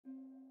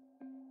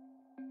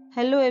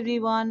Hello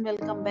everyone,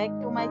 welcome back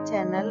to my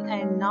channel,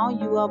 and now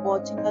you are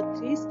watching a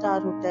 3-star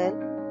hotel.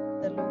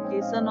 The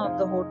location of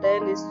the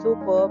hotel is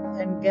superb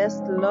and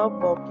guests love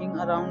walking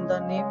around the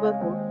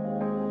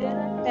neighborhood. There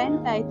are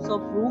 10 types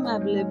of room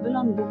available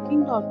on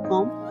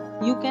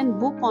booking.com. You can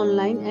book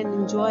online and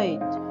enjoy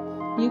it.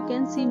 You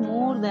can see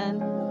more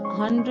than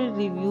 100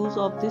 reviews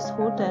of this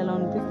hotel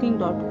on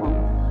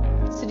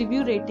booking.com. Its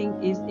review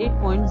rating is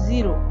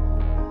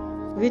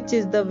 8.0, which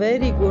is the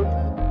very good.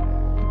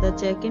 The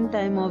check-in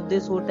time of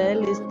this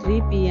hotel is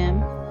 3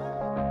 p.m.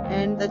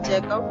 and the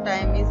check-out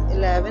time is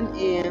 11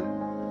 a.m.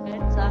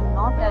 Pets are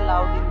not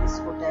allowed in this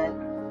hotel.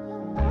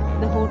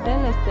 The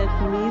hotel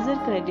accepts major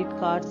credit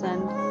cards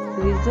and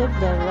reserves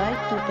the right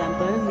to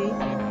temporarily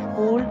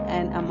hold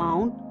an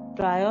amount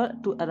prior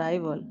to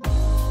arrival.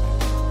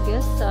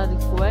 Guests are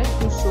required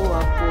to show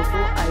a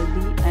photo ID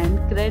and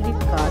credit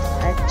cards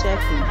at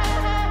check-in.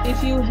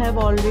 If you have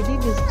already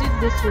visited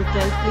this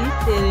hotel, please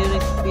share your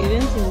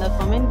experience in the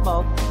comment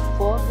box.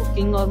 For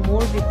booking or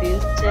more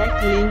details,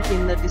 check link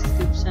in the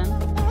description.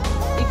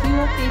 If you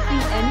are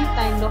facing any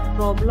kind of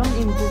problem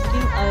in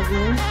booking a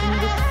room in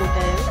this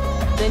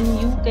hotel, then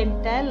you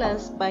can tell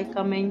us by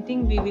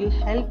commenting. We will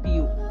help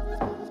you.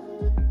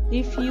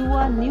 If you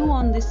are new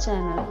on this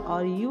channel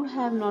or you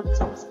have not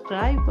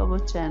subscribed our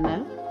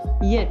channel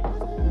yet,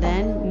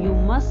 then you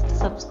must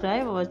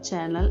subscribe our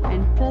channel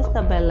and press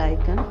the bell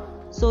icon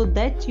so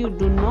that you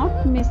do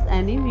not miss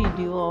any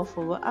video of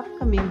our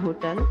upcoming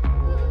hotel.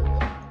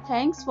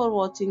 Thanks for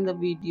watching the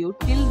video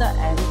till the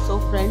end. So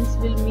friends,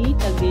 will meet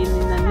again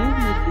in a new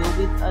video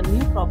with a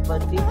new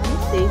property. Be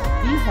safe,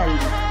 be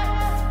healthy.